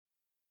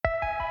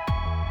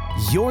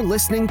You're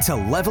listening to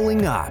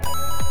Leveling Up,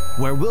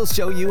 where we'll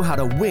show you how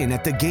to win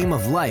at the game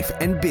of life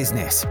and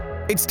business.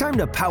 It's time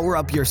to power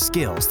up your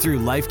skills through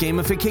life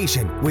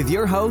gamification with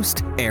your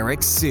host,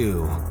 Eric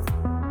Siu.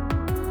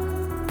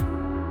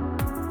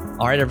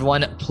 All right,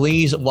 everyone,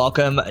 please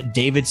welcome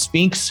David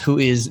Spinks, who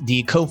is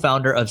the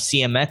co-founder of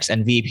CMX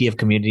and VP of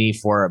Community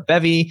for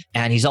Bevy.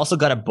 And he's also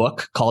got a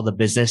book called The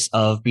Business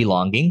of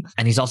Belonging.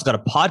 And he's also got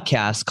a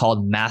podcast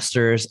called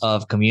Masters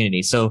of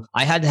Community. So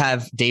I had to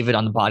have David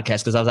on the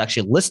podcast because I was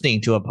actually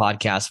listening to a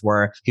podcast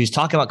where he was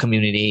talking about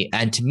community.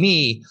 And to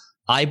me,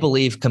 I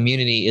believe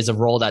community is a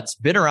role that's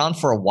been around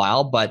for a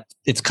while, but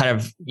it's kind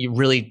of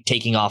really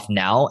taking off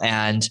now.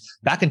 And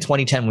back in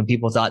 2010, when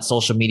people thought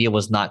social media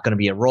was not going to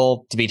be a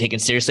role to be taken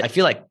seriously, I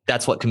feel like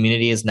that's what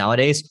community is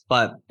nowadays.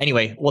 But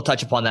anyway, we'll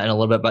touch upon that in a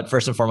little bit. But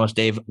first and foremost,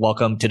 Dave,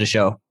 welcome to the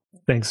show.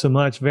 Thanks so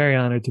much. Very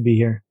honored to be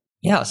here.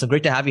 Yeah, so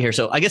great to have you here.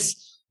 So I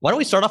guess, why don't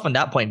we start off on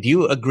that point? Do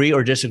you agree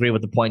or disagree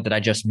with the point that I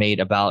just made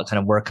about kind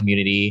of where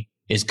community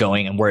is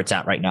going and where it's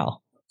at right now?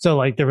 So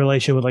like the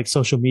relation with like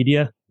social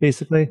media,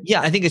 basically?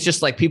 Yeah, I think it's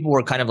just like people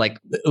were kind of like,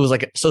 it was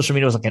like social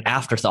media was like an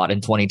afterthought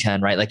in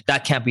 2010, right? Like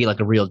that can't be like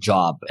a real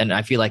job. And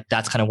I feel like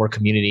that's kind of where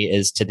community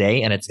is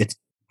today, and it's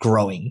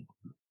growing.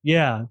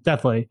 Yeah,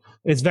 definitely.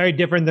 It's very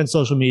different than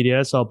social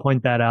media. So I'll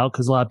point that out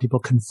because a lot of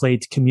people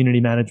conflate community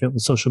management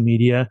with social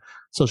media.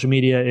 Social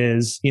media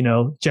is,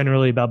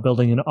 generally about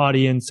building an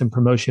audience and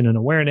promotion and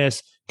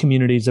awareness.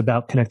 Community is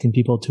about connecting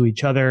people to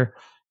each other.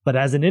 But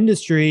as an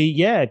industry,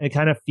 yeah, it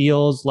kind of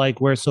feels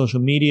like where social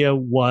media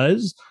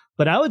was.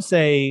 But I would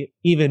say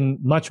even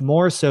much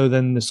more so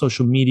than the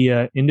social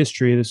media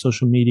industry, the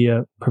social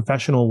media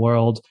professional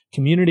world,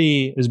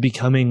 community is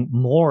becoming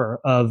more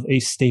of a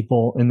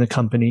staple in the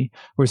company.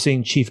 We're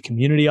seeing chief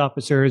community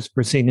officers.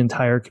 We're seeing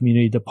entire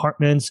community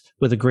departments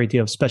with a great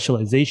deal of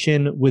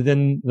specialization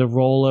within the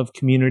role of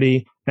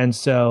community. And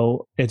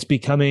so it's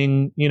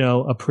becoming,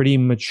 a pretty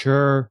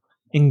mature,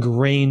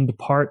 ingrained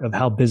part of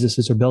how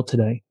businesses are built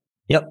today.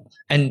 Yep.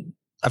 And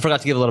I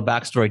forgot to give a little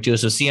backstory too.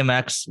 So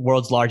CMX,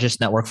 world's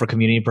largest network for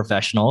community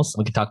professionals.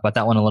 We can talk about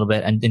that one a little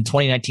bit. And in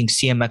 2019,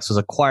 CMX was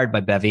acquired by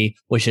Bevy,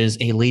 which is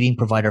a leading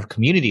provider of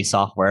community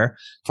software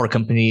for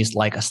companies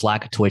like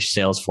Slack, Twitch,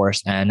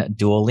 Salesforce, and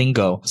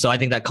Duolingo. So I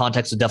think that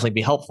context would definitely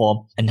be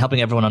helpful in helping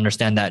everyone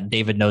understand that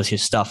David knows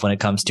his stuff when it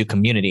comes to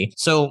community.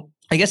 So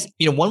I guess,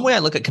 one way I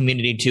look at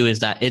community too is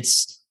that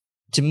it's,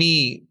 to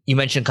me, you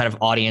mentioned kind of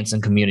audience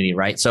and community,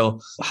 right? So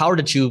how are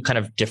the two kind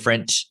of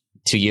different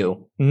to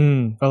you?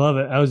 I love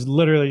it. I was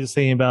literally just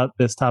thinking about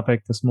this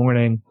topic this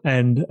morning,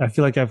 and I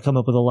feel like I've come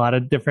up with a lot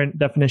of different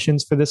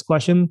definitions for this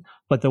question.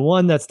 But the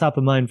one that's top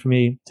of mind for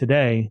me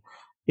today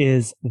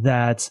is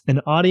that an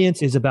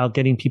audience is about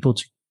getting people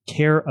to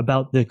care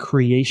about the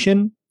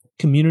creation.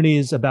 Community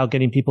is about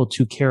getting people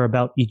to care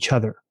about each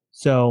other.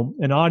 So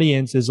an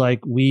audience is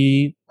like,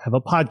 we have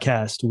a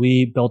podcast,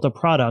 we built a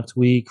product,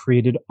 we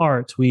created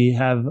art, we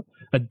have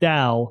a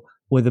DAO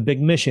with a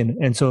big mission.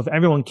 And so if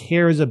everyone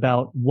cares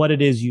about what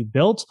it is you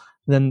built,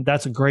 then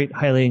that's a great,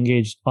 highly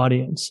engaged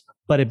audience.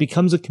 But it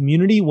becomes a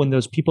community when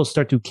those people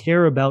start to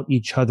care about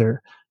each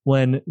other,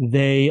 when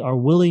they are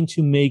willing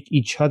to make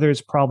each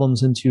other's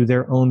problems into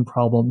their own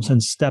problems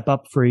and step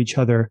up for each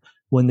other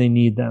when they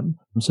need them.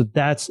 So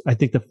that's, I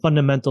think, the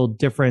fundamental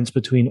difference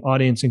between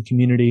audience and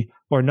community.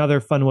 Or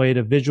another fun way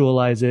to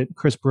visualize it,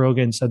 Chris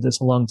Brogan said this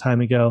a long time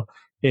ago,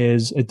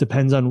 is it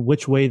depends on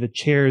which way the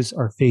chairs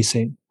are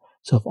facing.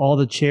 So if all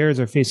the chairs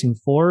are facing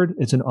forward,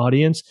 it's an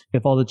audience.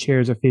 If all the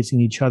chairs are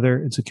facing each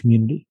other, it's a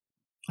community.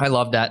 I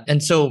love that.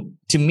 And so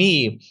to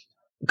me,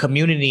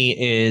 community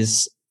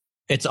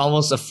it's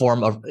almost a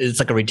form of, it's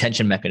like a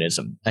retention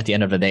mechanism at the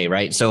end of the day,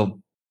 right?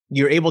 So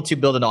you're able to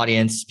build an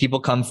audience. People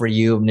come for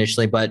you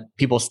initially, but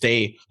people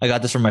stay. I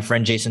got this from my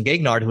friend Jason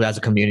Gagnard, who has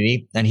a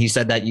community, and he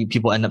said that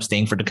people end up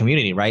staying for the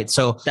community, right?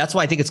 So that's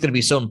why I think it's going to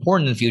be so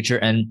important in the future.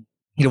 And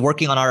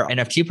working on our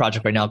NFT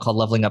project right now called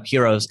Leveling Up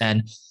Heroes,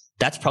 and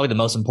that's probably the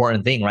most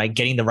important thing, right?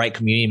 Getting the right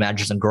community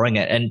managers and growing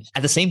it. And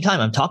at the same time,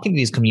 I'm talking to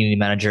these community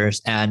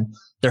managers and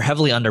they're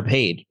heavily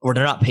underpaid, or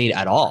they're not paid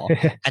at all.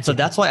 And so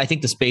that's why I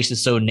think the space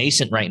is so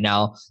nascent right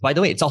now. By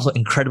the way, it's also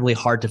incredibly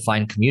hard to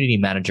find community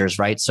managers,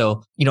 right?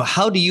 So,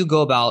 how do you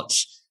go about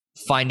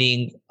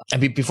finding,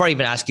 and before I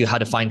even ask you how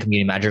to find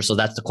community managers, so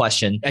that's the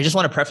question. I just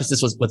want to preface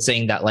this with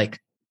saying that, like,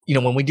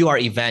 when we do our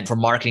event for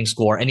marketing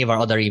school or any of our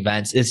other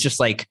events, it's just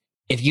like,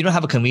 if you don't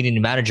have a community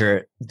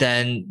manager,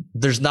 then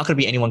there's not going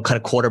to be anyone kind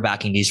of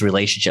quarterbacking these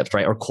relationships,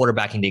 right? Or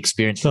quarterbacking the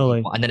experience.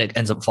 Totally. And then it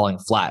ends up falling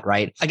flat,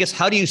 right? I guess,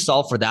 how do you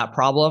solve for that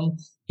problem,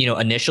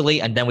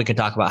 initially? And then we can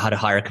talk about how to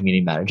hire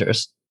community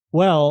managers.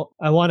 Well,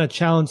 I want to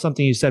challenge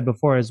something you said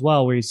before as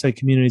well, where you said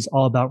community is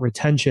all about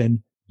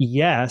retention.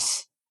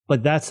 Yes,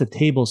 but that's the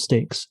table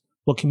stakes.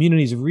 What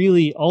community is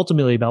really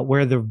ultimately about,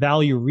 where the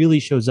value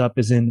really shows up,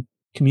 is in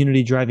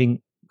community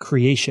driving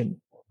creation.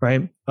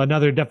 Right?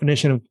 Another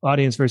definition of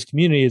audience versus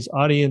community is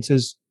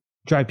audiences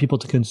drive people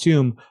to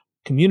consume,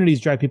 communities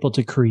drive people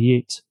to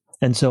create.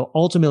 And so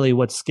ultimately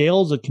what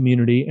scales a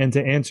community, and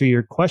to answer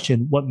your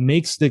question, what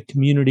makes the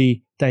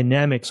community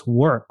dynamics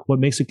work, what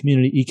makes a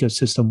community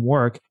ecosystem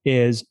work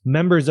is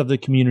members of the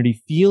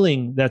community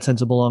feeling that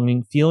sense of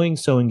belonging, feeling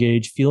so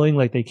engaged, feeling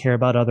like they care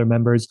about other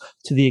members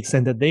to the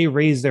extent that they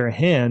raise their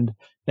hand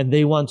and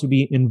they want to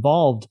be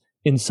involved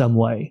in some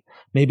way.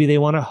 Maybe they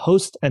want to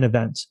host an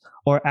event,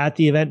 or at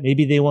the event,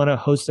 maybe they want to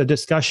host a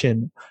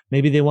discussion.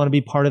 Maybe they want to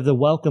be part of the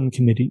welcome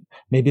committee.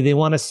 Maybe they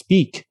want to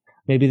speak.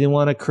 Maybe they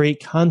want to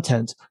create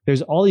content.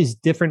 There's all these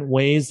different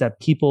ways that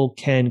people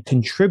can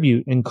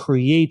contribute and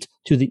create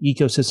to the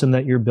ecosystem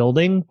that you're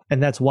building.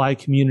 And that's why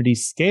community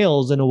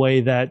scales in a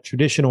way that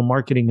traditional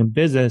marketing and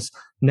business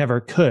never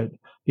could,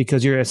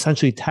 because you're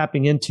essentially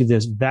tapping into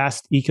this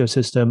vast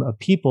ecosystem of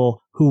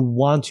people who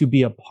want to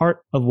be a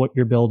part of what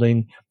you're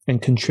building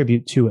and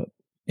contribute to it.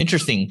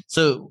 Interesting.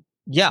 So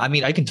yeah, I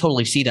mean, I can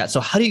totally see that.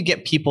 So how do you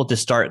get people to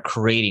start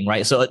creating,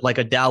 right? So like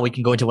a DAO, we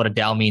can go into what a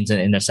DAO means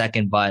in a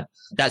second, but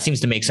that seems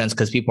to make sense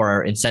because people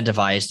are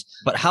incentivized.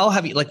 But how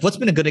have you, like, what's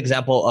been a good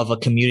example of a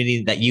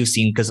community that you've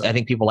seen? Because I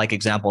think people like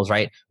examples,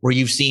 right? Where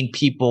you've seen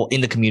people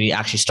in the community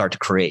actually start to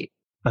create.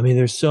 I mean,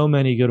 there's so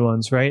many good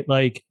ones, right?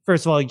 Like,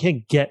 first of all, you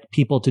can't get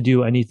people to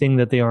do anything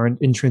that they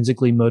aren't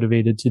intrinsically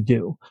motivated to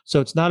do.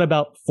 So it's not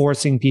about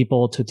forcing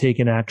people to take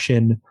an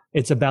action.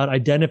 It's about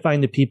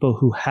identifying the people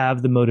who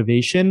have the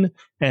motivation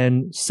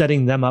and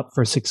setting them up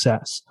for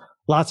success.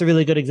 Lots of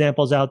really good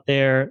examples out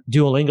there.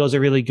 Duolingo is a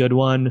really good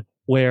one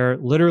where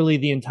literally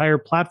the entire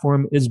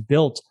platform is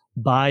built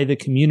by the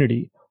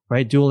community.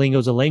 Right? Duolingo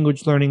is a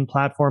language learning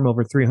platform,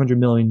 over 300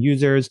 million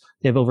users.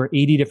 They have over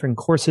 80 different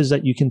courses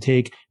that you can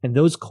take. And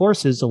those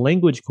courses, the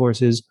language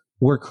courses,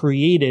 were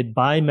created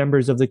by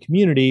members of the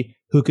community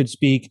who could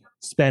speak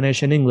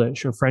Spanish and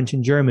English or French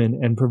and German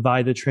and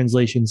provide the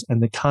translations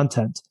and the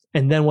content.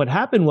 And then what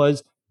happened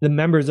was the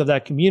members of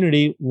that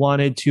community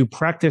wanted to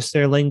practice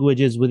their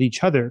languages with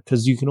each other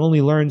because you can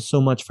only learn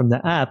so much from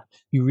the app.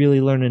 You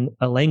really learn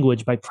a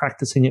language by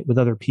practicing it with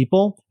other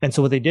people. And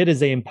so what they did is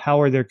they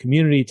empowered their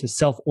community to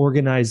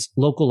self-organize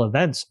local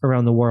events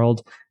around the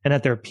world. And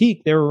at their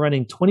peak, they were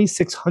running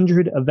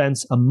 2,600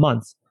 events a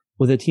month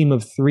with a team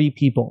of 3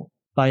 people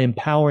by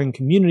empowering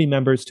community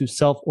members to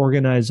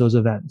self-organize those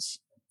events.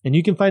 And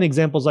you can find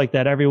examples like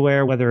that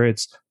everywhere, whether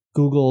it's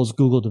Google's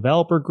Google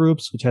Developer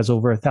Groups, which has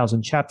over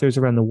 1,000 chapters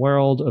around the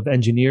world of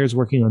engineers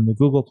working on the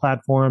Google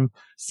platform,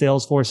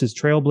 Salesforce's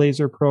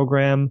Trailblazer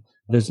program.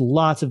 There's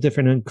lots of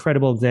different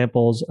incredible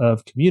examples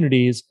of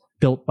communities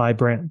built by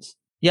brands.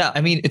 Yeah,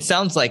 I mean, it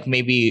sounds like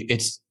maybe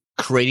it's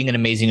creating an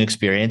amazing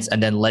experience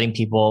and then letting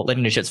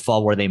the chips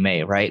fall where they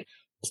may, right?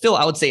 Still,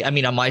 I would say, I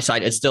mean, on my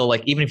side, it's still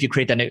like, even if you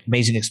create that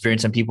amazing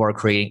experience and people are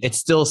creating, it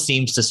still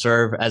seems to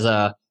serve as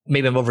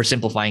maybe I'm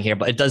oversimplifying here,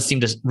 but it does seem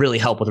to really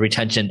help with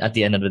retention at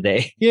the end of the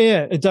day.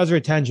 Yeah, it does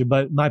retention.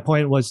 But my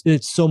point was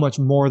it's so much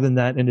more than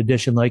that. In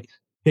addition, like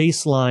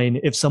baseline,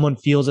 if someone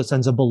feels a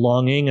sense of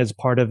belonging as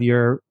part of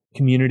your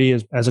community,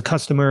 as a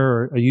customer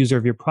or a user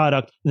of your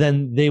product,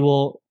 then they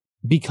will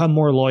become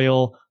more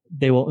loyal.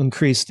 They will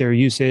increase their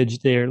usage.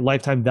 Their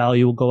lifetime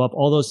value will go up.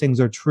 All those things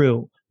are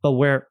true. But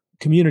where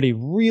community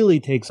really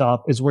takes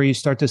off is where you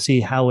start to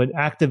see how it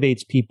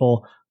activates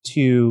people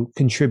to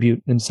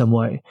contribute in some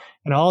way.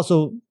 And I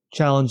also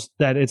challenge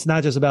that it's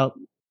not just about,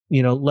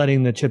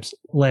 letting the chips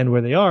land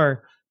where they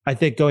are. I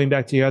think going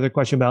back to your other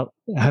question about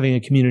having a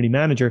community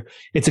manager,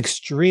 it's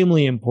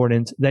extremely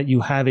important that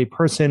you have a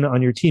person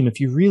on your team. If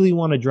you really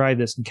want to drive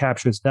this and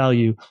capture its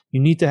value,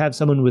 you need to have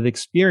someone with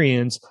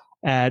experience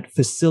at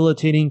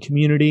facilitating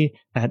community,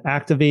 at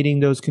activating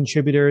those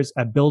contributors,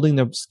 at building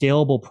the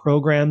scalable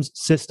programs,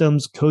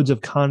 systems, codes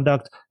of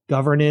conduct,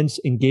 governance,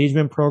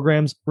 engagement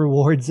programs,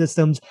 reward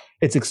systems.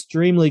 It's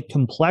extremely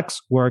complex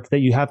work that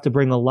you have to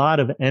bring a lot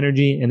of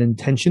energy and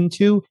intention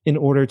to in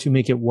order to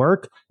make it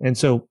work. And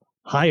so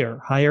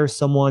hire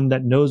someone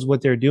that knows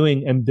what they're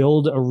doing and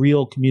build a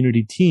real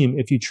community team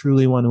if you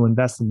truly want to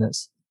invest in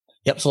this.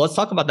 Yep. So let's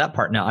talk about that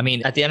part now. I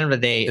mean, at the end of the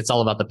day, it's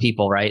all about the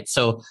people, right?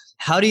 So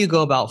how do you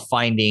go about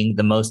finding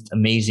the most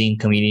amazing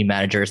community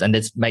managers? And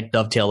this might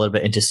dovetail a little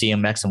bit into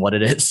CMX and what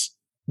it is.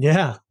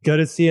 Yeah, go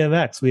to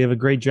CMX. We have a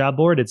great job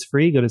board. It's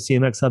free. Go to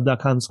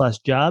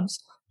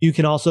cmxhub.com/jobs. You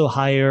can also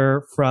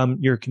hire from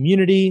your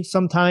community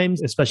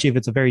sometimes, especially if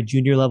it's a very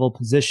junior level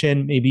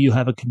position. Maybe you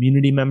have a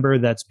community member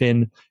that's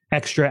been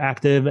extra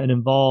active and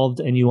involved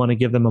and you want to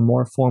give them a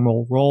more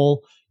formal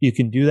role. You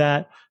can do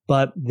that.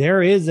 But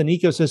there is an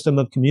ecosystem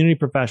of community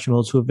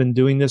professionals who have been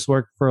doing this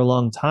work for a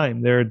long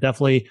time. There are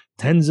definitely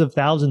tens of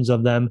thousands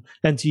of them.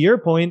 And to your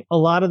point, a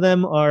lot of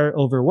them are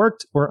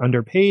overworked or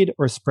underpaid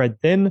or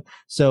spread thin.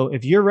 So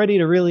if you're ready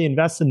to really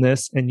invest in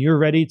this and you're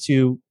ready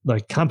to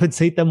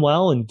compensate them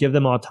well and give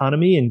them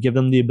autonomy and give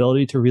them the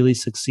ability to really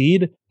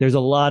succeed, there's a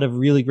lot of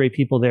really great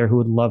people there who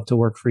would love to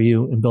work for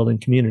you in building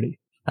community.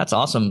 That's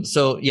awesome.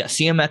 So yeah,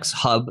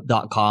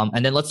 cmxhub.com.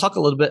 And then let's talk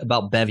a little bit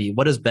about Bevy.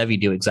 What does Bevy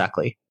do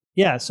exactly?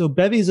 Yeah, so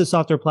Bevy is a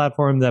software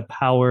platform that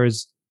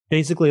powers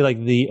basically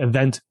like the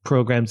event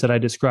programs that I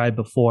described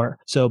before.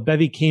 So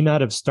Bevy came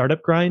out of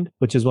Startup Grind,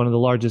 which is one of the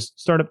largest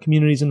startup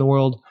communities in the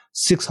world,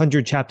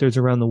 600 chapters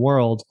around the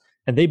world.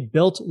 And they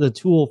built the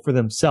tool for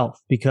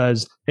themselves,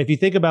 because if you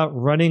think about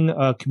running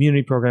a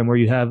community program where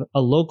you have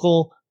a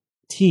local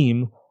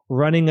team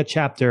running a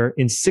chapter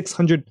in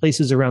 600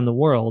 places around the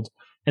world,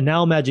 and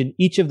now imagine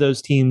each of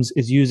those teams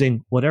is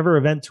using whatever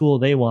event tool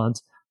they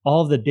want.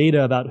 All of the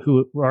data about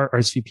who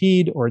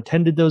RSVP'd or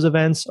attended those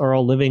events are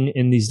all living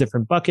in these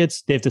different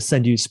buckets. They have to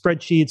send you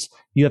spreadsheets.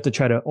 You have to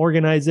try to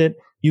organize it.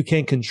 You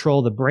can't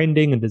control the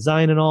branding and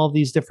design in all of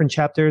these different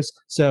chapters.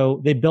 So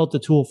they built a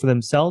tool for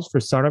themselves for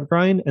Startup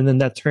Grind, and then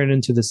that turned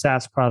into the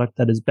SaaS product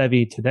that is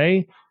Bevy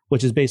today,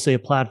 which is basically a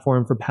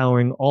platform for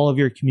powering all of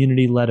your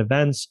community-led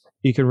events.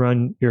 You can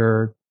run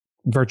your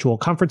virtual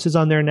conferences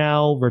on there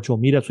now, virtual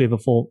meetups. We have a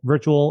full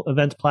virtual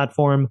event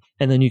platform.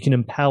 And then you can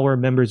empower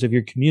members of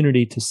your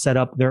community to set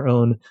up their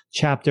own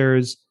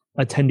chapters.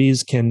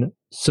 Attendees can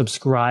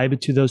subscribe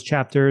to those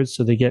chapters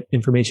so they get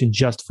information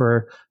just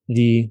for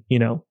the,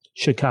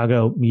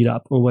 Chicago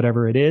meetup or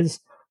whatever it is.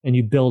 And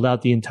you build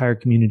out the entire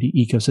community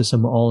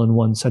ecosystem all in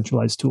one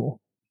centralized tool.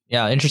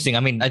 Yeah, interesting.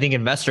 I mean, I think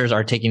investors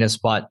are taking this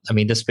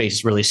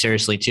space really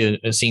seriously too,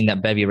 seeing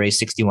that Bevy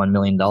raised $61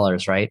 million,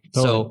 right?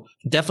 Totally. So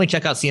definitely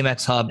check out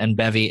CMX Hub and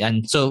Bevy.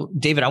 And so,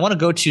 David, I want to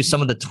go to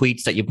some of the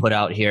tweets that you put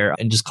out here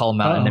and just call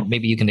them out, and then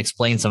maybe you can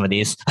explain some of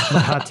these.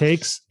 Hot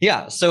takes?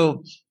 Yeah.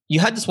 So you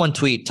had this one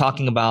tweet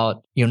talking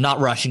about, not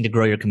rushing to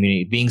grow your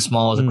community. Being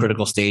small is a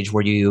critical stage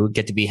where you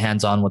get to be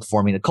hands-on with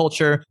forming the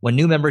culture. When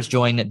new members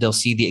join, they'll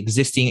see the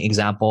existing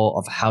example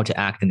of how to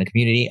act in the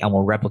community and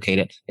will replicate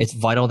it. It's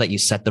vital that you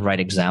set the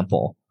right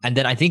example. And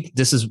then I think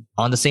this is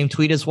on the same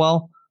tweet as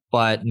well,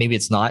 but maybe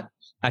it's not.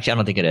 Actually, I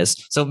don't think it is.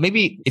 So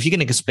maybe if you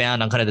can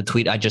expand on kind of the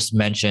tweet I just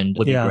mentioned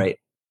would be great.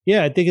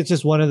 Yeah, I think it's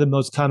just one of the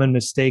most common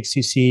mistakes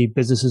you see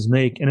businesses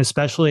make, and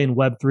especially in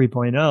Web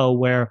 3.0,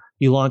 where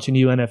you launch a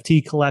new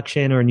NFT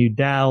collection or a new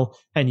DAO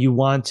and you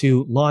want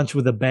to launch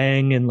with a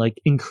bang and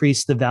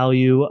increase the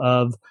value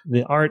of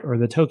the art or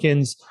the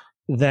tokens,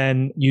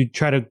 then you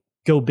try to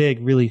go big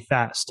really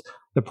fast.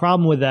 The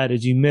problem with that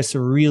is you miss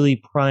a really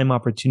prime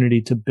opportunity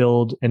to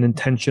build an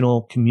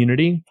intentional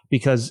community,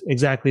 because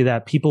exactly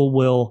that, people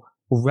will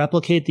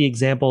replicate the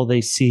example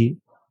they see.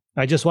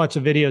 I just watched a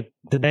video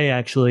today,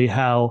 actually,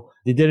 how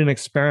they did an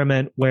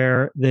experiment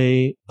where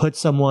they put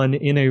someone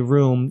in a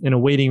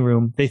waiting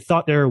room. They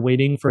thought they were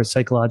waiting for a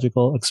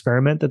psychological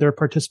experiment that they're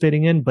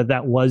participating in, but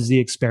that was the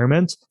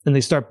experiment. And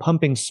they start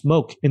pumping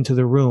smoke into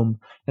the room,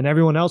 and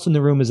everyone else in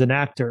the room is an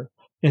actor,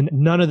 and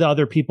none of the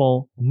other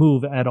people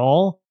move at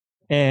all.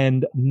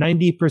 And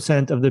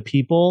 90% of the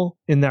people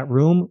in that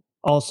room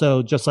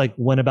also just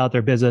went about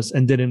their business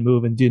and didn't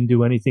move and didn't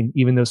do anything,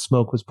 even though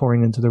smoke was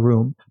pouring into the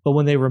room. But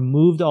when they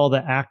removed all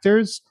the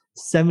actors,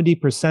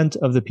 70%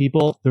 of the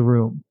people in the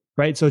room,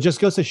 right? So it just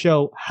goes to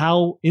show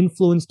how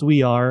influenced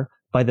we are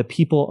by the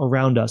people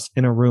around us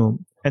in a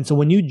room. And so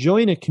when you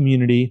join a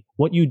community,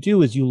 what you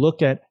do is you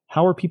look at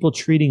how are people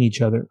treating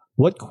each other?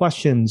 What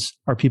questions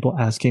are people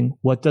asking?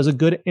 What does a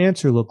good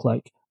answer look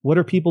like? What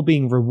are people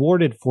being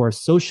rewarded for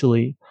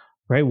socially?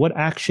 Right? What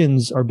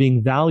actions are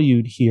being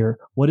valued here?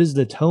 What is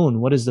the tone?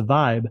 What is the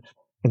vibe?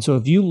 And so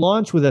if you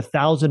launch with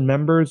 1,000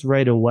 members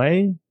right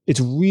away,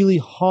 it's really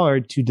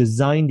hard to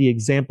design the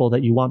example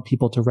that you want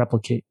people to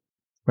replicate,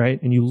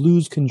 right? And you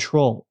lose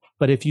control.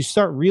 But if you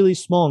start really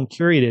small and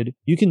curated,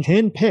 you can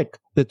handpick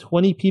the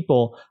 20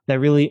 people that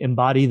really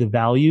embody the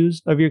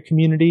values of your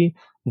community,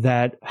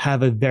 that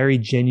have a very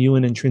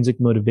genuine intrinsic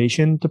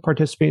motivation to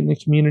participate in the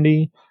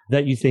community,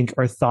 that you think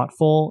are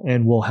thoughtful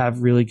and will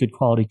have really good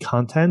quality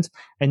content.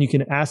 And you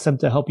can ask them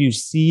to help you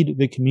seed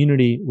the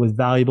community with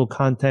valuable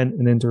content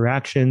and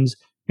interactions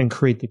and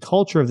create the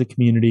culture of the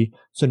community.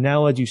 So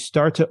now as you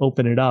start to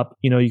open it up,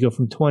 you go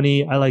from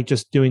 20, I like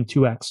just doing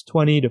 2x,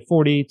 20 to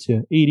 40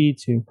 to 80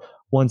 to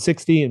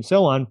 160 and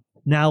so on.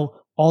 Now,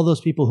 all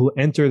those people who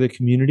enter the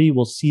community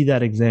will see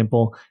that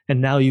example. And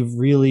now you've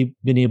really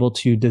been able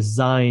to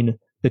design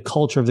the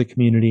culture of the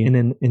community in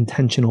an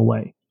intentional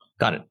way.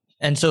 Got it.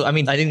 And so, I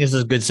think this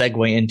is a good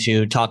segue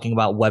into talking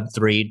about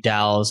Web3,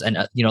 DAOs. And,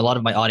 a lot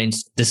of my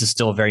audience, this is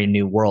still a very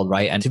new world,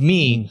 right? And to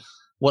me,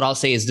 what I'll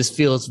say is this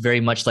feels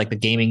very much like the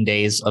gaming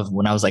days of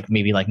when I was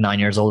maybe 9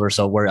 years old or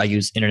so, where I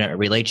use internet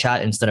relay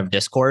chat instead of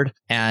Discord.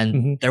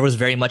 And there was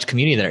very much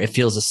community there. It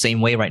feels the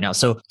same way right now.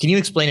 So can you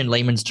explain in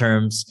layman's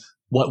terms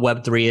what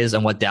Web3 is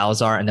and what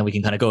DAOs are? And then we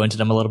can kind of go into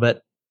them a little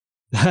bit.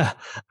 I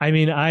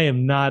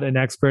am not an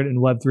expert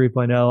in Web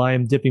 3.0. I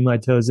am dipping my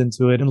toes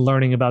into it and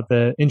learning about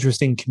the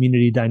interesting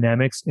community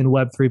dynamics in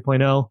Web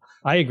 3.0.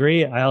 I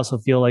agree. I also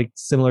feel like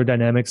similar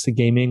dynamics to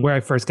gaming. Where I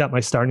first got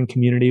my start in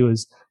community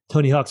was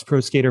Tony Hawk's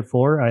Pro Skater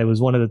 4. I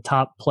was one of the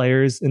top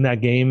players in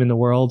that game in the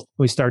world.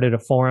 We started a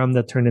forum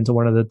that turned into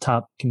one of the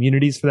top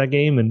communities for that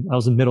game. And I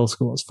was in middle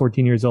school. I was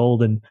 14 years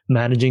old and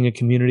managing a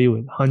community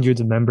with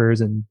hundreds of members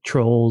and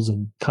trolls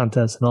and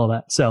contests and all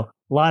that. So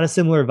a lot of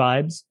similar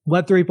vibes.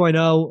 Web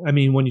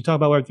 3.0, when you talk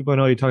about Web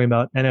 3.0, you're talking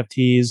about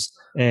NFTs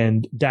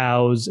and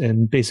DAOs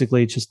and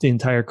basically just the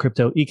entire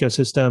crypto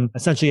ecosystem,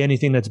 essentially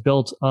anything that's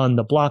built on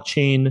the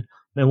blockchain.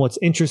 And what's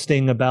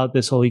interesting about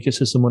this whole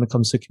ecosystem when it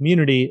comes to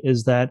community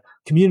is that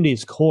community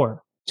is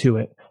core to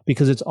it.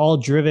 because it's all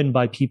driven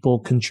by people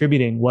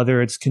contributing,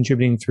 whether it's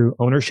contributing through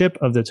ownership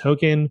of the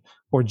token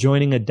or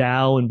joining a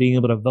DAO and being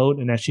able to vote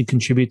and actually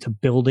contribute to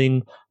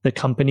building the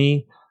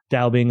company,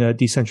 DAO being a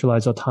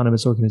decentralized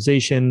autonomous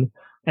organization.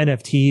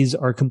 NFTs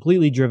are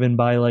completely driven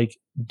by like,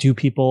 do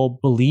people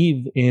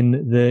believe in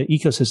the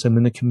ecosystem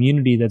and the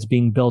community that's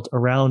being built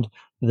around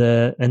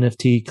the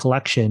NFT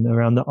collection,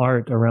 around the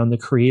art, around the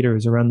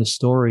creators, around the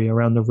story,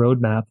 around the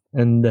roadmap,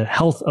 and the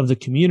health of the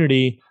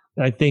community.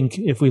 I think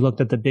if we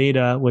looked at the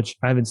data, which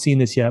I haven't seen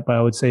this yet, but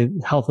I would say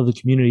health of the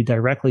community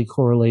directly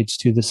correlates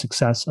to the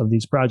success of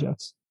these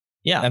projects.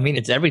 Yeah, I mean,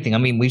 it's everything. I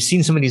mean, we've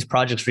seen some of these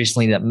projects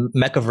recently. That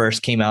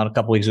Mechaverse came out a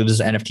couple weeks ago. This is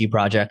an NFT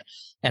project.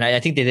 And I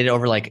think they did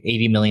over like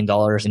 $80 million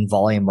in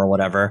volume or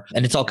whatever.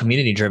 And it's all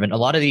community driven. A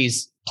lot of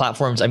these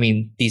platforms, I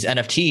mean, these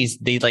NFTs,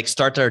 they like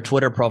start their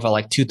Twitter profile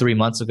like 2-3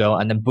 months ago.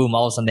 And then boom,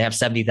 all of a sudden they have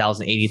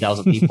 70,000,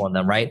 80,000 people in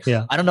them, right?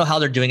 Yeah. I don't know how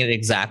they're doing it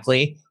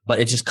exactly, but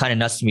it's just kind of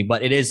nuts to me.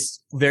 But it is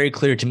very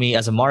clear to me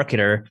as a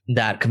marketer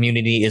that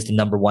community is the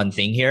number one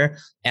thing here.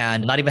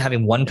 And not even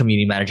having one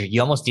community manager,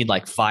 you almost need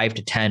like 5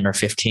 to 10 or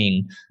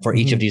 15 for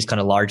each of these kind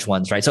of large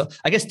ones, right? So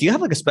I guess, do you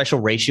have like a special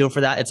ratio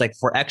for that? It's like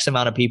for X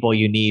amount of people,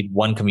 you need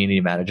one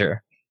community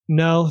manager.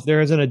 No,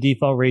 there isn't a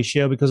default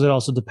ratio because it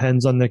also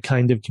depends on the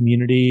kind of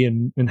community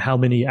and how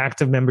many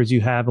active members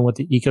you have and what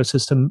the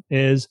ecosystem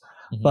is.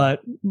 Mm-hmm. But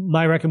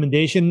my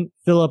recommendation,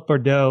 Philip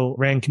Bordeaux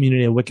ran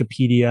community at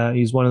Wikipedia.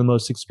 He's one of the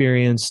most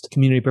experienced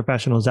community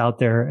professionals out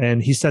there.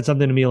 And he said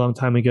something to me a long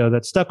time ago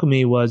that stuck with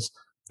me was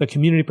a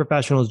community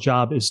professional's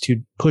job is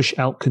to push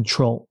out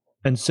control.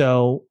 And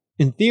so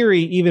in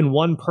theory, even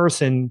one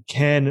person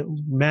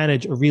can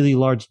manage a really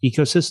large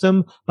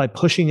ecosystem by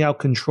pushing out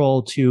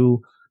control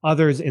to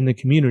others in the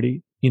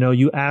community. You know,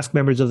 you ask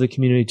members of the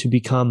community to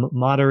become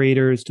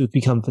moderators, to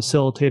become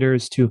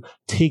facilitators, to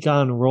take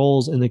on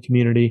roles in the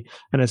community.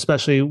 And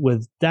especially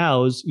with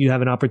DAOs, you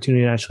have an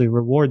opportunity to actually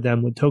reward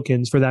them with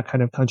tokens for that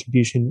kind of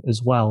contribution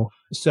as well.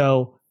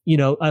 So, you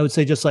know, I would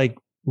say just like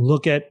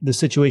look at the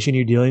situation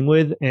you're dealing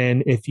with.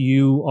 And if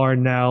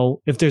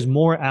there's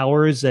more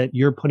hours that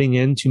you're putting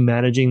into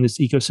managing this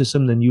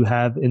ecosystem than you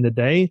have in the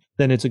day,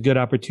 then it's a good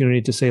opportunity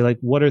to say, like,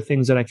 what are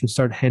things that I can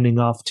start handing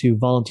off to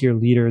volunteer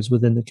leaders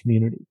within the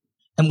community?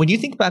 And when you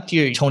think back to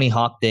your Tony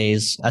Hawk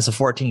days as a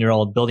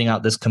 14-year-old building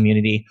out this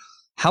community,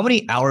 how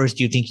many hours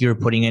do you think you were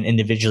putting in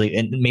individually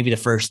in maybe the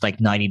first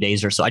like 90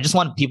 days or so? I just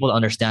want people to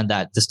understand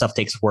that this stuff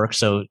takes work.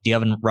 So do you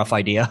have a rough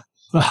idea?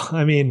 Well,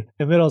 I mean,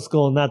 in middle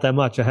school, not that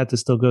much. I had to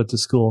still go to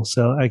school.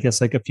 So I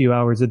guess like a few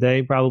hours a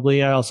day,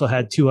 probably. I also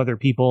had 2 other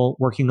people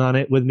working on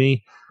it with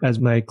me as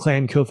my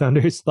clan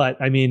co-founders. But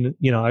I mean,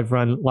 you know, I've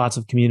run lots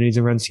of communities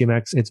and run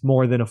CMX. It's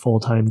more than a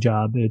full-time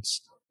job.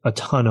 It's a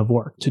ton of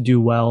work to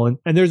do well.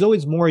 And there's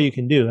always more you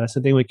can do. That's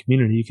the thing with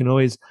community. You can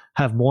always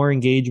have more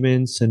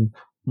engagements and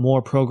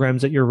more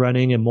programs that you're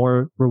running and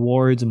more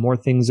rewards and more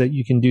things that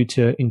you can do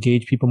to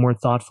engage people more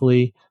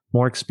thoughtfully,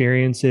 more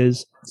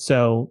experiences.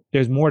 So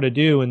there's more to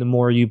do. And the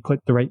more you put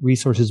the right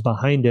resources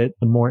behind it,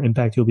 the more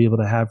impact you'll be able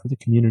to have for the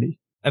community.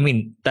 I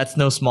mean, that's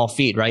no small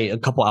feat, right? A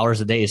couple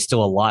hours a day is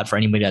still a lot for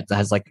anybody that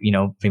has like, you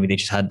know, maybe they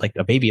just had like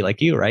a baby like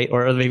you, right?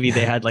 Or maybe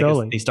they had like,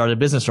 Totally. they started a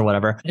business or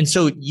whatever. And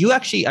so you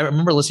actually, I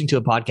remember listening to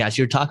a podcast,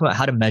 you were talking about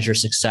how to measure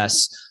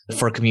success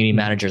for community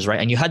managers, right?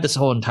 And you had this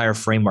whole entire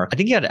framework. I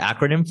think you had an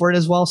acronym for it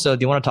as well. So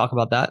do you want to talk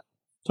about that?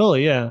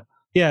 Totally. Yeah.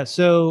 Yeah.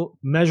 So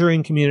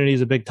measuring community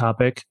is a big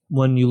topic.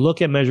 When you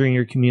look at measuring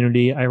your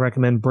community, I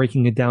recommend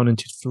breaking it down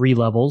into 3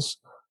 levels.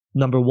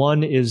 Number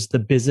 1 is the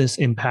business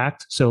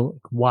impact. So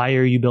why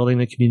are you building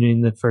the community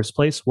in the first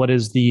place? What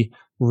is the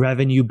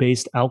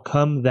revenue-based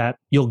outcome that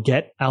you'll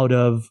get out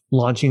of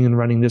launching and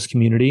running this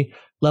community?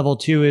 Level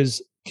 2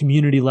 is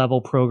community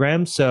level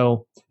programs.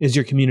 So is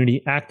your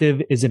community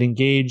active? Is it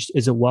engaged?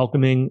 Is it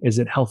welcoming? Is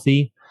it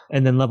healthy?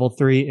 And then level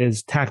 3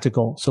 is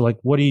tactical. So like,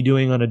 what are you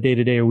doing on a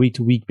day-to-day or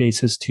week-to-week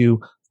basis to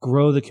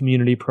grow the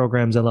community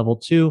programs at level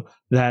 2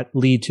 that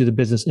lead to the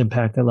business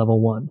impact at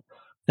level 1?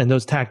 And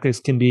those tactics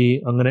can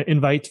be, I'm going to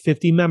invite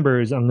 50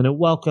 members. I'm going to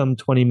welcome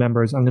 20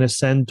 members. I'm going to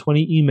send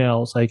 20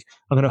 emails. Like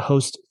I'm going to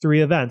host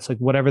 3 events, like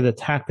whatever the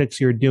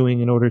tactics you're doing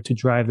in order to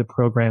drive the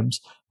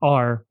programs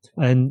are.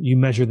 And you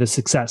measure the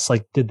success.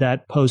 Like, did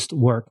that post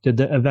work? Did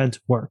the event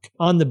work?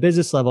 On the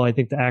business level, I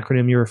think the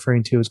acronym you're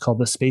referring to is called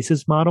the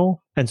SPACES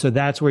model. And so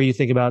that's where you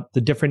think about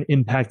the different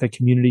impact that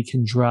community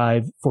can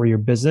drive for your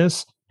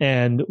business.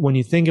 And when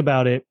you think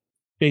about it,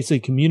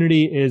 basically,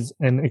 community is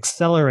an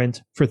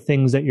accelerant for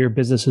things that your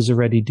business is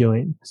already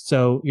doing.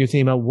 So you're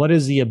thinking about what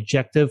is the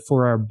objective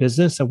for our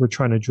business that we're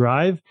trying to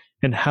drive,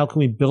 and how can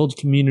we build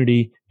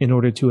community in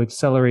order to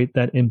accelerate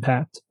that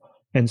impact?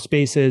 And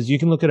Spaces, you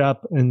can look it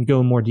up and go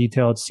in more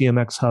detail at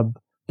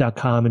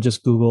cmxhub.com and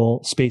just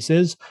Google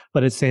Spaces,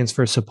 but it stands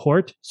for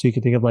support. So you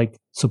can think of like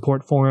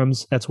support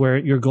forums. That's where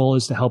your goal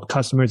is to help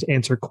customers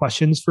answer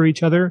questions for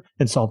each other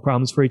and solve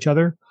problems for each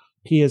other.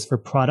 P is for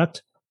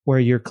product, where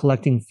you're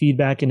collecting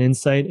feedback and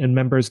insight, and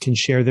members can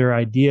share their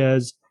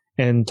ideas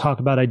and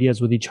talk about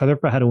ideas with each other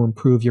for how to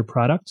improve your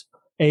product.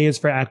 A is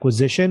for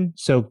acquisition,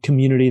 so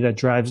community that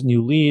drives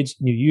new leads,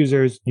 new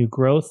users, new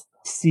growth.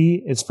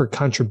 C is for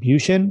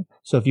contribution.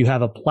 So if you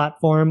have a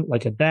platform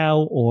like a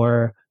DAO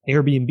or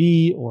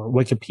Airbnb or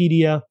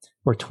Wikipedia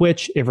or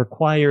Twitch, it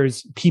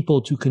requires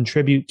people to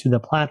contribute to the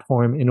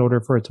platform in order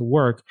for it to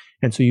work.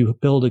 And so you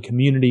build a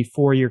community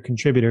for your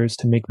contributors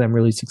to make them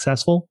really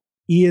successful.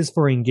 E is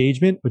for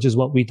engagement, which is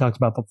what we talked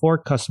about before,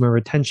 customer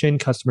retention,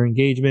 customer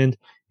engagement,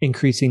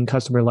 increasing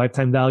customer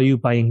lifetime value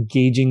by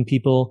engaging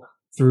people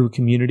through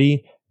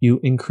community. You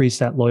increase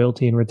that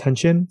loyalty and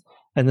retention.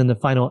 And then the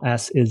final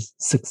S is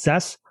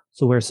success.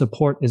 So where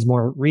support is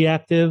more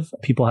reactive,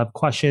 people have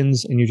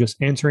questions and you're just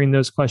answering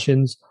those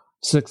questions.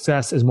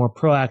 Success is more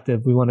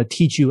proactive. We want to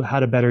teach you how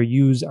to better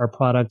use our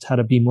product, how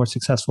to be more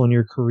successful in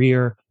your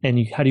career,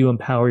 and how do you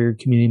empower your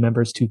community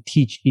members to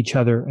teach each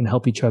other and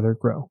help each other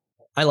grow.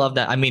 I love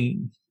that. I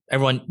mean,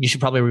 everyone, you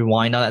should probably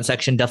rewind on that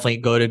section. Definitely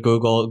go to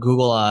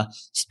Google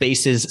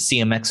Spaces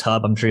CMX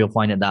Hub. I'm sure you'll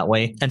find it that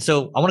way. And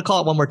so I want to call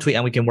out one more tweet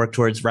and we can work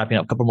towards wrapping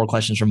up a couple more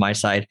questions from my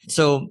side.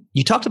 So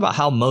you talked about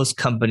how most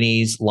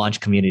companies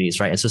launch communities,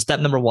 right? And so step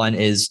number 1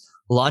 is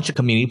launch a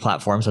community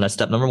platform. So that's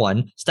step number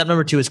 1. Step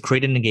number 2 is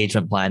create an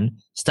engagement plan.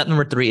 Step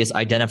number 3 is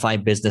identify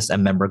business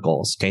and member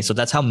goals. Okay. So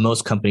that's how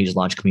most companies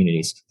launch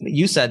communities.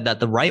 You said that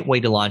the right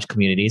way to launch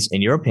communities,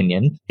 in your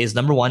opinion, is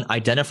number 1,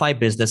 identify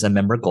business and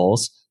member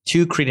goals.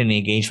 2, create an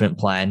engagement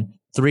plan.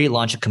 3,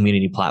 launch a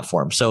community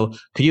platform. So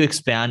could you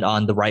expand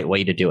on the right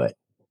way to do it?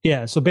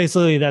 Yeah. So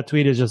basically that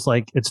tweet is just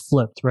like, it's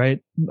flipped, right?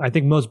 I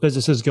think most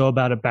businesses go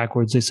about it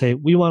backwards. They say,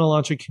 we want to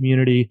launch a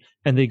community,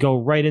 and they go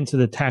right into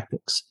the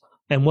tactics.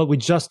 And what we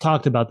just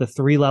talked about, the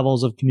 3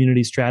 levels of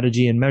community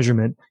strategy and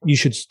measurement, you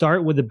should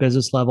start with the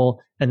business level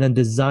and then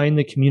design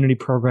the community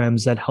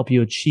programs that help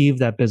you achieve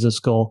that business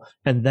goal,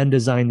 and then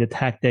design the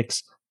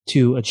tactics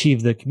to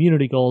achieve the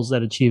community goals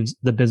that achieves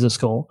the business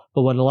goal.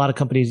 But what a lot of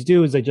companies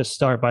do is they just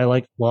start by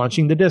like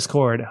launching the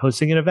Discord,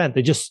 hosting an event.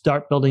 They just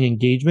start building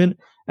engagement.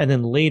 And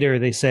then later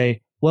they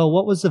say, well,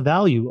 what was the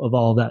value of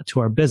all of that to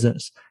our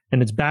business?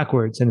 And it's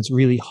backwards, and it's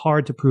really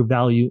hard to prove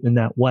value in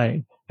that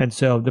way. And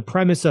so the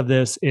premise of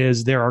this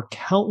is there are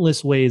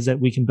countless ways that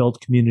we can build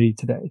community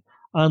today.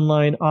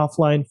 Online,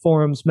 offline,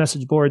 forums,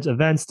 message boards,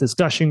 events,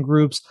 discussion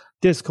groups,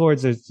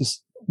 Discords, there's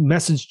just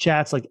message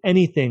chats, like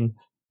anything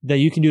that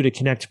you can do to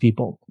connect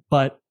people.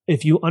 But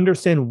if you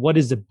understand what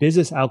is the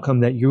business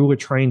outcome that you were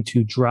trying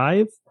to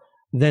drive,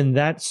 then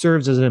that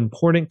serves as an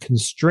important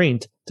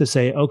constraint to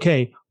say,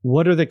 okay,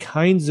 what are the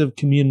kinds of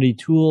community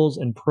tools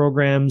and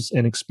programs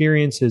and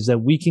experiences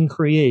that we can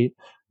create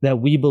that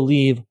we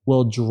believe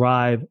will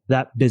drive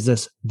that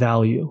business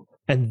value?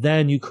 And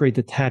then you create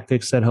the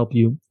tactics that help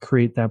you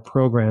create that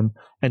program.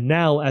 And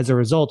now, as a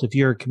result, if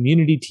you're a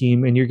community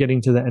team and you're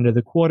getting to the end of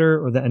the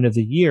quarter or the end of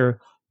the year,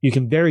 you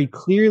can very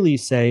clearly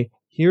say,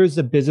 here's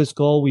the business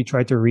goal we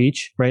tried to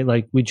reach, right?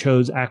 Like we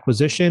chose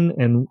acquisition,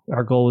 and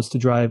our goal was to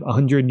drive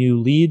 100 new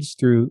leads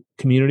through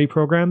community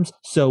programs.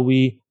 So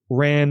we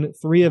ran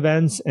 3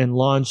 events and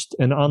launched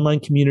an online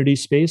community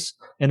space.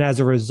 And as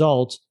a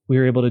result, we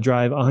were able to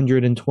drive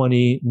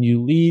 120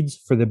 new leads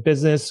for the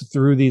business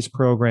through these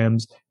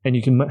programs. And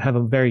you can have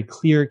a very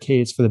clear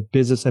case for the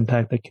business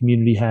impact that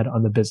community had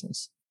on the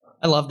business.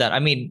 I love that. I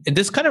mean,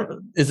 this kind of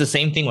is the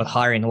same thing with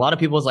hiring. A lot of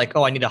people is like,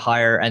 oh, I need to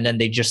hire. And then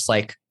they just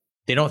like,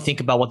 they don't think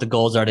about what the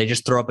goals are. They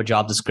just throw up a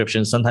job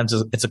description. Sometimes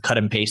it's a cut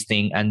and paste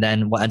thing. And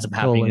then what ends up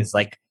happening is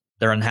like,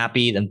 they're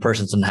unhappy, then the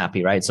person's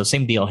unhappy, right? So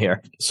same deal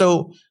here.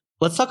 So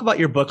let's talk about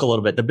your book a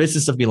little bit, The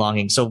Business of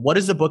Belonging. So what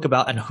is the book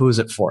about and who is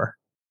it for?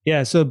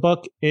 Yeah, so the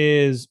book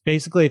is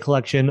basically a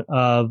collection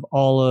of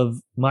all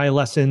of my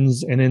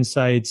lessons and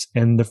insights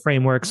and the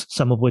frameworks,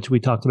 some of which we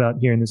talked about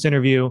here in this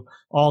interview,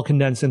 all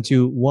condensed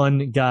into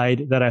one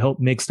guide that I hope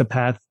makes the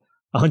path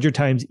 100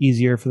 times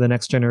easier for the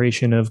next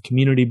generation of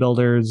community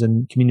builders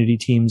and community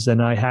teams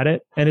than I had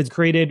it. And it's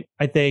created,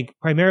 I think,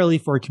 primarily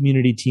for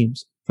community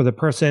teams, for the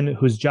person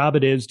whose job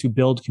it is to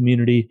build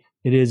community.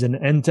 It is an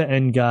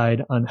end-to-end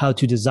guide on how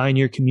to design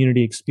your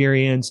community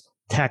experience,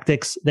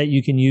 tactics that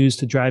you can use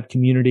to drive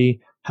community,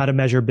 how to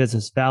measure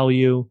business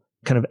value,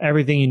 kind of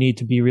everything you need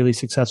to be really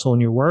successful in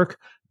your work.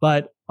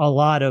 But a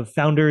lot of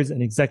founders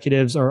and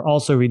executives are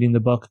also reading the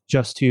book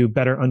just to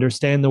better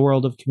understand the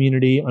world of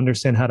community,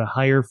 understand how to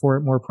hire for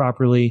it more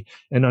properly,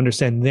 and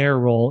understand their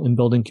role in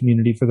building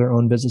community for their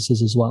own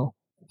businesses as well.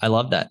 I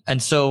love that.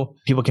 And so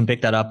people can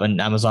pick that up on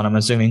Amazon, I'm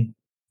assuming?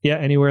 Yeah,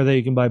 anywhere that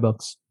you can buy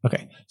books.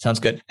 Okay, sounds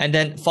good. And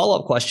then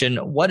follow-up question,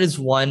 what is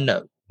one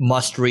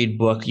must-read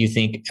book you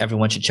think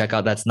everyone should check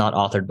out that's not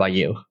authored by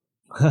you?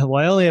 Well,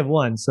 I only have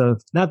one, so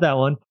not that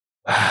one.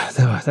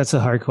 That's a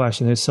hard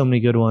question. There's so many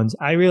good ones.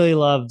 I really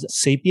loved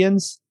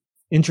Sapiens.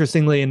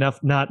 Interestingly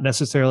enough, not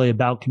necessarily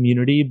about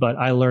community, but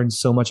I learned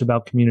so much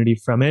about community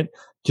from it,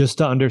 just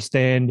to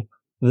understand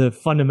the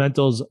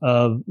fundamentals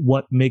of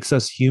what makes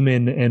us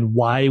human and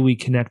why we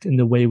connect in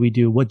the way we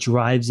do, what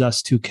drives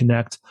us to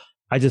connect.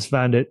 I just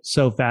found it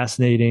so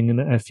fascinating,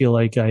 and I feel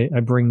like I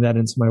bring that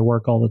into my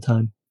work all the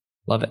time.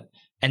 Love it.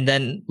 And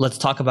then let's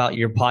talk about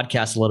your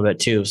podcast a little bit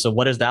too. So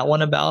what is that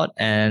one about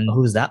and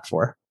who's that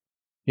for?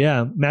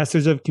 Yeah,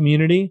 Masters of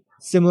Community,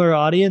 similar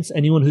audience,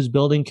 anyone who's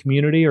building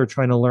community or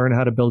trying to learn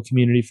how to build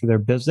community for their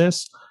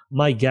business.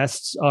 My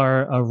guests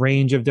are a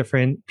range of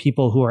different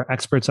people who are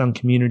experts on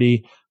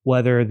community,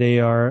 whether they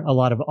are a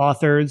lot of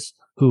authors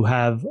who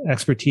have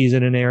expertise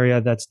in an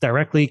area that's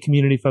directly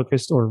community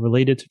focused or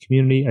related to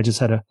community. I just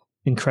had an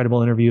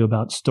incredible interview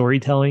about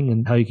storytelling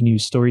and how you can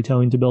use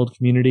storytelling to build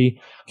community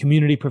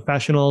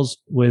professionals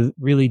with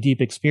really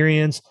deep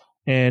experience,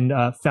 and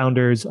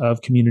founders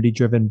of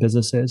community-driven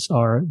businesses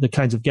are the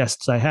kinds of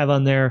guests I have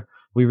on there.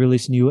 We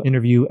release a new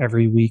interview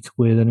every week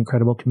with an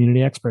incredible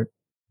community expert.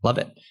 Love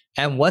it.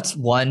 And what's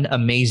one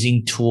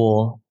amazing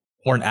tool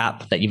or an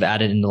app that you've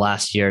added in the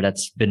last year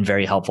that's been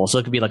very helpful? So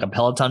it could be like a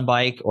Peloton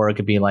bike, or it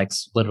could be like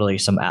literally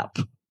some app.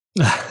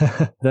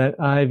 That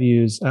I've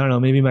used. I don't know,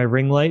 maybe my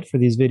ring light for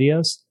these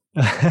videos.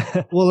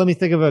 Well, let me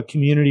think of a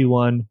community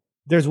one.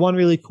 There's one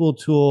really cool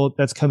tool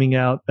that's coming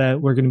out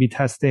that we're going to be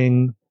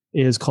testing,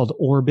 is called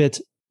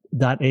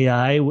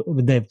Orbit.ai.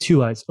 They have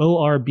two I's,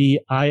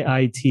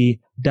 ORBIIT.ai.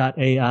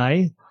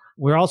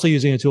 We're also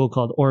using a tool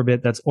called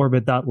Orbit, that's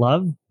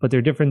Orbit.love, but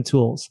they're different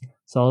tools.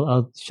 So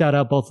I'll shout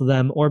out both of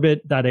them.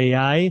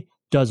 Orbit.ai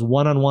does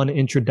one-on-one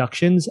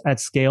introductions at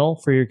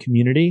scale for your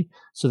community.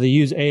 So they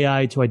use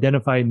AI to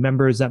identify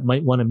members that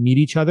might want to meet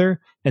each other,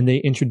 and they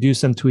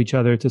introduce them to each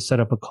other to set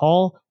up a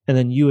call. And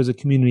then you as a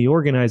community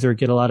organizer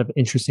get a lot of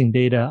interesting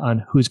data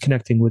on who's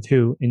connecting with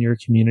who in your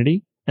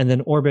community. And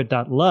then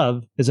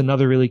Orbit.love is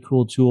another really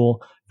cool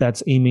tool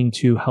that's aiming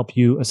to help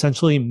you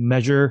essentially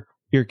measure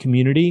your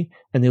community.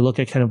 And they look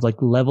at kind of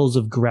like levels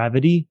of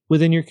gravity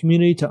within your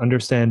community to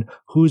understand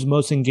who's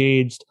most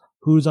engaged,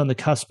 who's on the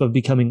cusp of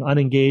becoming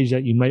unengaged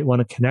that you might want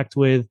to connect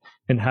with,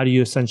 and how do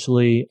you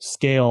essentially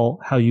scale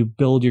how you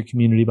build your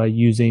community by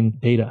using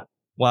data.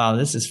 Wow,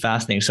 this is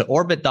fascinating. So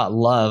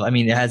Orbit.love, I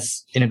mean, it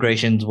has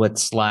integrations with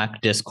Slack,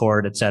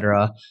 Discord,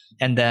 etc.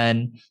 And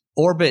then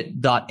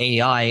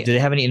Orbit.ai, do they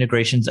have any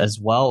integrations as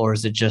well, or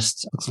is it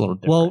just looks a little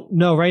different? Well,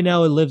 no, right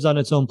now it lives on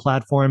its own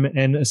platform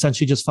and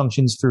essentially just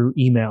functions through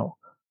email.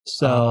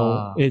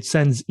 So it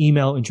sends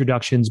email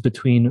introductions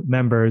between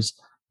members.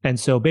 And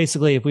so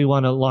basically, if we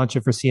want to launch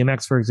it for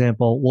CMX, for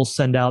example, we'll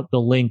send out the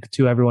link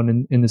to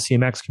everyone in the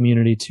CMX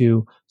community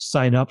to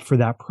sign up for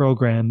that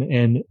program.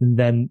 And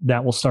then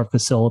that will start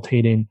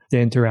facilitating the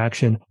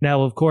interaction.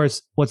 Now, of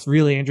course, what's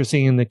really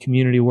interesting in the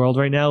community world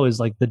right now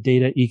is like the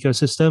data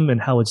ecosystem and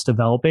how it's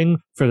developing.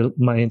 For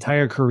my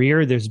entire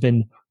career, there's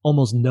been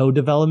almost no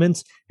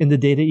development in the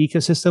data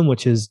ecosystem,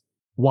 which is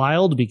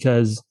wild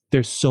because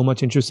there's so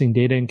much interesting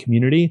data in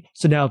community.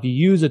 So now if you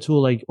use a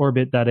tool like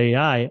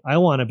Orbit.ai, I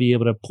want to be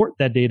able to port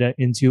that data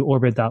into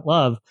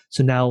Orbit.love.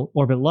 So now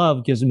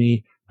Orbit.love gives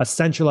me a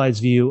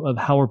centralized view of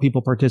how are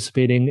people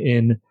participating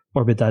in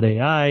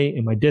Orbit.ai,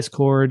 in my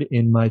Discord,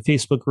 in my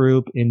Facebook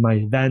group, in my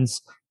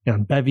events,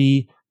 on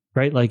Bevy,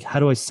 right? Like how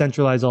do I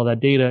centralize all that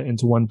data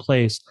into one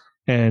place?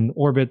 And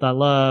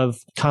Orbit.love,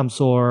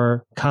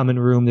 ComSor, Common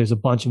Room, there's a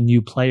bunch of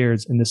new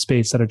players in the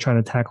space that are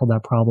trying to tackle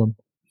that problem.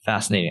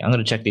 Fascinating. I'm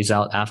going to check these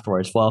out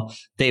afterwards. Well,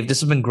 Dave,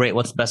 this has been great.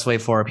 What's the best way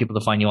for people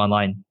to find you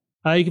online?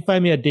 You can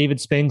find me at David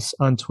Spinks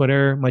on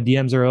Twitter. My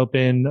DMs are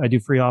open. I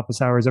do free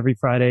office hours every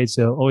Friday.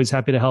 So always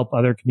happy to help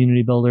other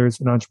community builders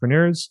and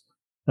entrepreneurs.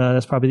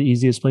 That's probably the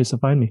easiest place to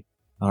find me.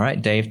 All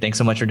right, Dave. Thanks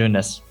so much for doing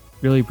this.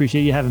 Really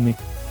appreciate you having me.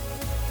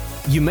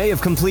 You may have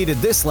completed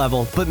this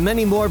level, but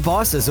many more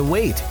bosses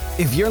await.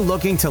 If you're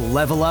looking to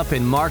level up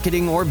in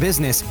marketing or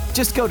business,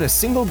 just go to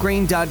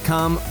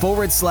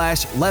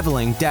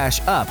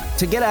singlegrain.com/leveling-up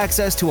to get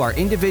access to our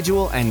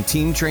individual and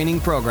team training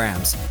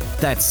programs.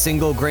 That's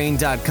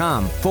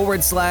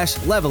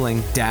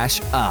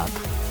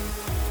singlegrain.com/leveling-up.